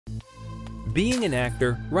Being an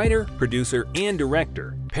actor, writer, producer, and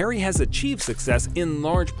director, Perry has achieved success in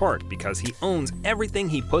large part because he owns everything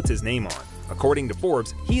he puts his name on. According to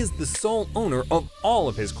Forbes, he is the sole owner of all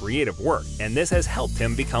of his creative work, and this has helped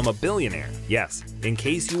him become a billionaire. Yes, in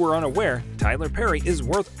case you were unaware, Tyler Perry is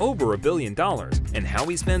worth over $1 billion, and how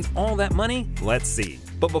he spends all that money? Let's see.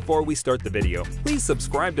 But before we start the video, please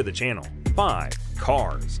subscribe to the channel. 5.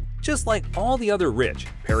 Cars. Just like all the other rich,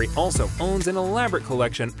 Perry also owns an elaborate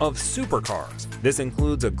collection of supercars. This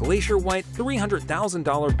includes a glacier white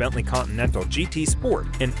 $300,000 Bentley Continental GT Sport,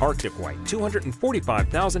 an Arctic white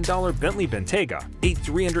 $245,000 Bentley Bentayga, a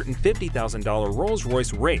 $350,000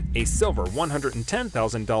 Rolls-Royce Wraith, a silver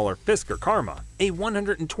 $110,000 Fisker Karma, a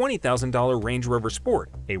 $120,000 Range Rover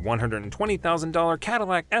Sport, a $120,000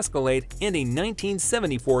 Cadillac Escalade, and a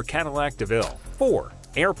 1974 Cadillac DeVille. 4.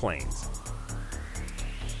 Airplanes.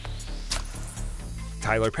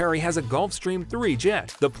 Tyler Perry has a Gulfstream III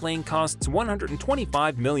jet. The plane costs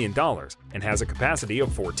 $125 million and has a capacity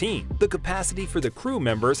of 14. The capacity for the crew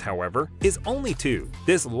members, however, is only 2.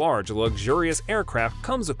 This large, luxurious aircraft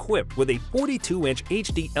comes equipped with a 42-inch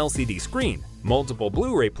HD LCD screen, multiple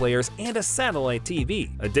Blu-ray players, and a satellite TV.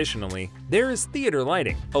 Additionally, there is theater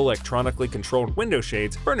lighting, electronically controlled window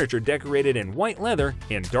shades, furniture decorated in white leather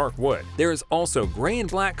and dark wood. There is also gray and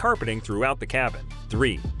black carpeting throughout the cabin.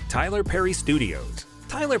 3. Tyler Perry Studios.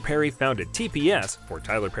 Tyler Perry founded TPS, or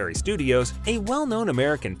Tyler Perry Studios, a well-known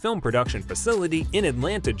American film production facility in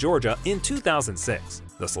Atlanta, Georgia in 2006.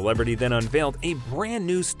 The celebrity then unveiled a brand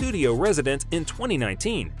new studio residence in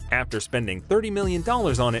 2019 after spending $30 million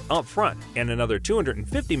on it up front and another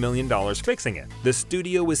 $250 million fixing it. The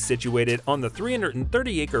studio is situated on the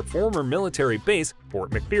 330-acre former military base, Fort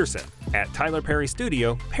McPherson. At Tyler Perry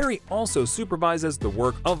Studio, Perry also supervises the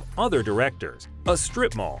work of other directors. A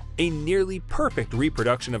strip mall, a nearly perfect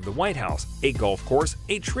reproduction of the White House, a golf course,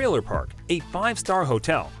 a trailer park, a 5-star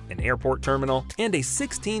hotel, an airport terminal, and a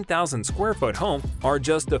 16,000 square foot home are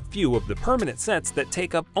just a few of the permanent sets that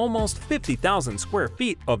take up almost 50,000 square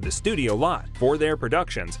feet of the studio lot. For their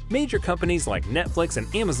productions, major companies like Netflix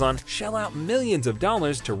and Amazon shell out millions of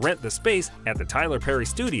dollars to rent the space at the Tyler Perry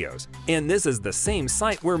Studios, and this is the same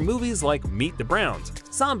site where movies like Meet the Browns,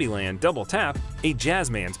 Zombieland Double Tap, A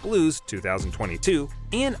Jazzman's Blues 2022,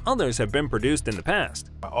 and others have been produced in the past.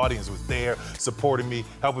 My audience was there, supporting me,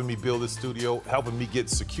 helping me build the studio, helping me get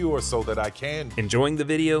secure so that I can. Enjoying the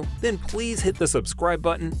video? Then please hit the subscribe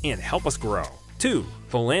button and help us grow. 2.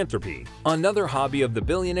 Philanthropy. Another hobby of the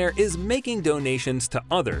billionaire is making donations to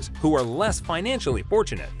others who are less financially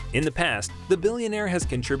fortunate. In the past, the billionaire has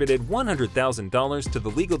contributed $100,000 to the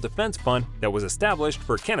legal defense fund that was established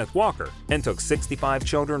for Kenneth Walker and took 65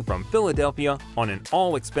 children from Philadelphia on an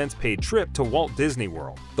all-expense-paid trip to Walt Disney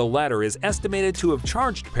World. The latter is estimated to have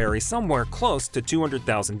charged Perry somewhere close to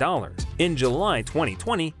 $200,000. In July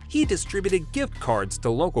 2020, he distributed gift cards to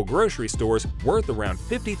local grocery stores worth around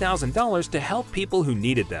 $50,000 to help people who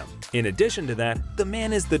needed them. In addition to that, the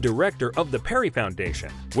man is the director of the Perry Foundation,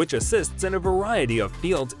 which assists in a variety of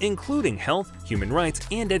fields including health, human rights,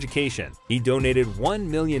 and education. He donated $1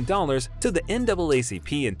 million to the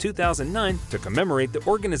NAACP in 2009 to commemorate the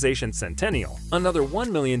organization's centennial, another $1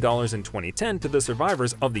 million in 2010 to the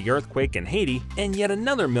survivors of the earthquake in Haiti, and yet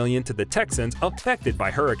another $1 million to the Texans affected by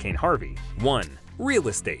Hurricane Harvey. 1. Real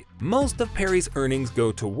estate. Most of Perry's earnings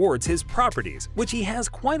go towards his properties, which he has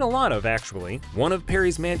quite a lot of actually. One of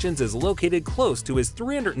Perry's mansions is located close to his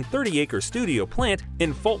 330-acre studio plant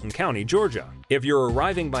in Fulton County, Georgia. If you're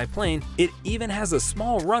arriving by plane, it even has a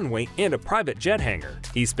small runway and a private jet hangar.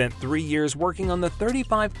 He spent 3 years working on the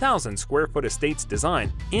 35,000 square foot estate's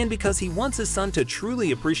design, and because he wants his son to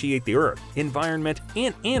truly appreciate the earth, environment,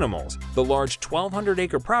 and animals, the large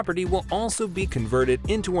 1,200-acre property will also be converted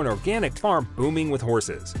into an organic farm booming with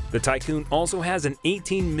horses. The tycoon also has an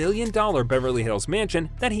 $18 million Beverly Hills mansion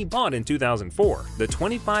that he bought in 2004. The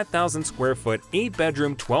 25,000 square foot,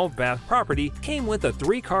 8-bedroom, 12-bath property came with a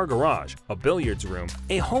 3-car garage, a billiards room,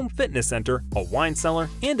 a home fitness center, a wine cellar,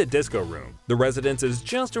 and a disco room. The residence is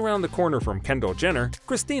just around the corner from Kendall Jenner,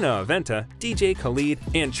 Christina Aventa, DJ Khaled,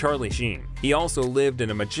 and Charlie Sheen. He also lived in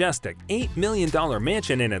a majestic $8 million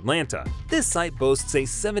mansion in Atlanta. This site boasts a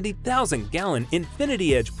 70,000-gallon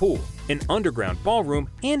infinity edge pool, an underground ballroom,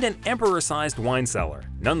 and an emperor-sized wine cellar.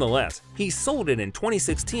 Nonetheless, he sold it in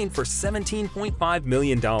 2016 for $17.5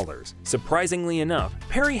 million. Surprisingly enough,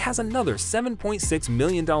 Perry has another $7.6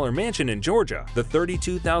 million mansion in Georgia. The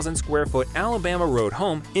 32,000 square foot Alabama Road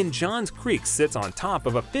home in Johns Creek sits on top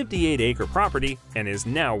of a 58-acre property and is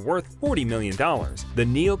now worth $40 million. The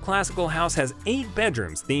neoclassical house has 8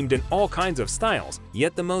 bedrooms themed in all kinds of styles,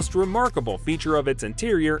 yet the most remarkable feature of its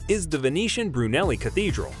interior is the Venetian Brunelli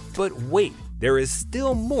Cathedral. But wait, there is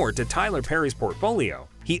still more to Tyler Perry's portfolio.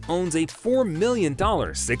 He owns a $4 million,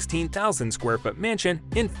 16,000 square foot mansion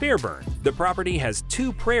in Fairburn. The property has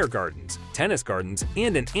 2 prayer gardens, tennis gardens,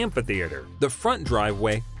 and an amphitheater. The front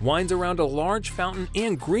driveway winds around a large fountain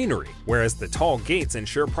and greenery, whereas the tall gates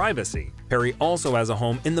ensure privacy. Perry also has a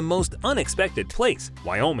home in the most unexpected place,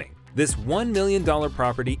 Wyoming. This $1 million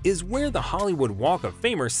property is where the Hollywood Walk of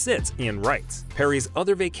Famers sits and writes. Perry's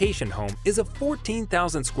other vacation home is a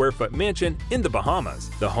 14,000 square foot mansion in the Bahamas.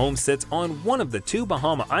 The home sits on one of the 2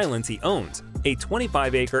 Bahama islands he owns, a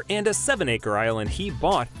 25-acre and a 7-acre island he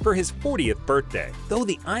bought for his 40th birthday. Though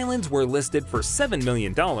the islands were listed for $7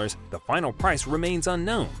 million, the final price remains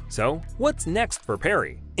unknown. So, what's next for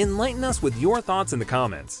Perry? Enlighten us with your thoughts in the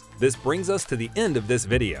comments. This brings us to the end of this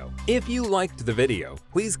video. If you liked the video,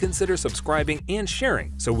 please consider subscribing and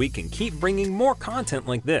sharing so we can keep bringing more content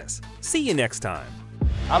like this. See you next time.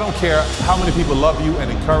 I don't care how many people love you and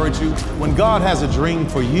encourage you. When God has a dream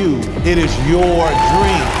for you, it is your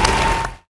dream.